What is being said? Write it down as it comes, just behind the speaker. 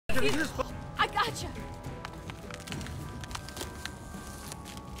I gotcha.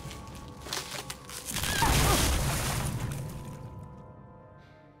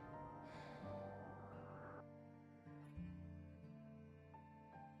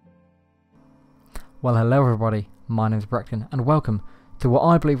 Well, hello everybody, my name is Brekdon, and welcome to what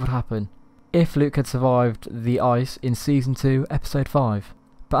I believe would happen if Luke had survived the ice in Season 2, Episode 5.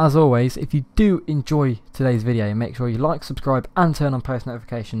 But as always, if you do enjoy today's video, make sure you like, subscribe and turn on post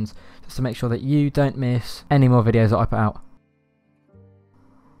notifications just to make sure that you don't miss any more videos that I put out.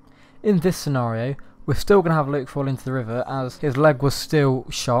 In this scenario, we're still going to have Luke fall into the river as his leg was still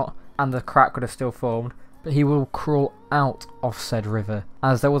shot and the crack would have still formed, but he will crawl out of said river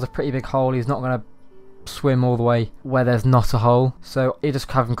as there was a pretty big hole. He's not going to swim all the way where there's not a hole, so you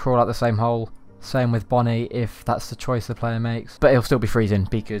just have him crawl out the same hole. Same with Bonnie if that's the choice the player makes, but he'll still be freezing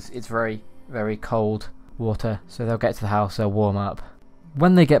because it's very cold water, so they'll get to the house, they'll warm up.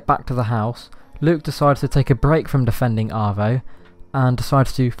 When they get back to the house, Luke decides to take a break from defending Arvo and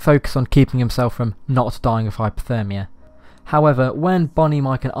decides to focus on keeping himself from not dying of hypothermia. However, when Bonnie,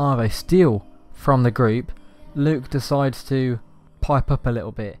 Mike and Arvo steal from the group, Luke decides to pipe up a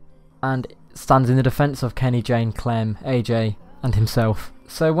little bit and stands in the defence of Kenny, Jane, Clem, AJ and himself.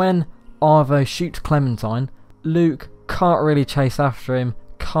 So when Arvo shoots Clementine, Luke can't really chase after him,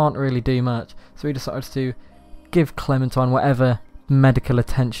 can't really do much, so he decides to give Clementine whatever medical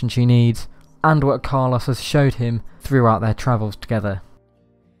attention she needs and what Carlos has showed him throughout their travels together.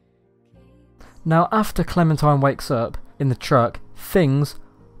 Now after Clementine wakes up in the truck, things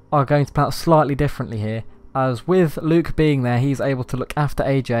are going to play out slightly differently here, as with Luke being there he's able to look after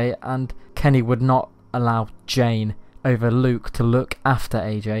AJ and Kenny would not allow Jane over Luke to look after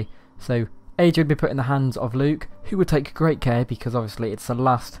AJ. So AJ would be put in the hands of Luke, who would take great care because obviously it's the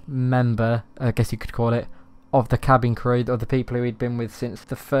last member, I guess you could call it, of the cabin crew, of the people who he'd been with since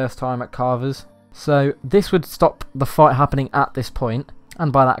the first time at Carver's. So this would stop the fight happening at this point,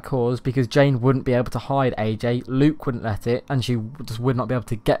 and by that cause, because Jane wouldn't be able to hide AJ, Luke wouldn't let it, and she just would not be able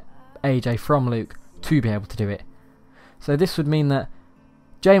to get AJ from Luke to be able to do it. So this would mean that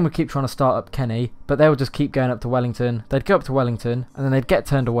Jane would keep trying to start up Kenny, but they would just keep going up to Wellington. They'd go up to Wellington, and then they'd get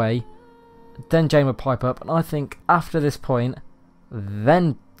turned away. Then Jane would pipe up, and I think after this point,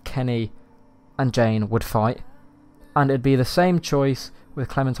 then Kenny and Jane would fight, and it'd be the same choice with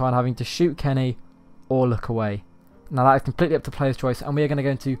Clementine having to shoot Kenny or look away. Now that is completely up to player's choice, and we are going to go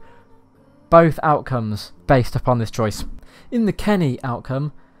into both outcomes based upon this choice. In the Kenny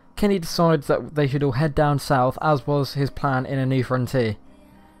outcome, Kenny decides that they should all head down south, as was his plan in A New Frontier.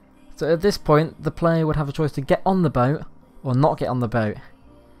 So at this point, the player would have a choice to get on the boat or not get on the boat,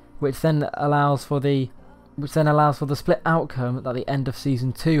 which then allows for the split outcome that the end of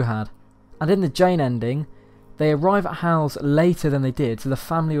Season 2 had. And in the Jane ending, they arrive at Hal's later than they did, so the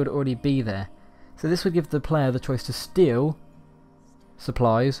family would already be there. So this would give the player the choice to steal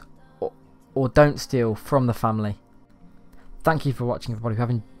supplies or don't steal from the family. Thank you for watching, everybody. If you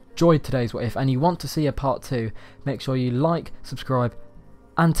have enjoyed today's What If and you want to see a part 2, make sure you like, subscribe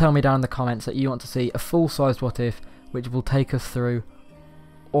and tell me down in the comments that you want to see a full-sized What If, which will take us through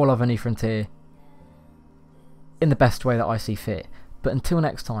all of A New Frontier in the best way that I see fit. But until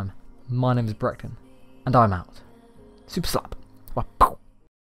next time, my name is Brekdon, and I'm out. Super slap.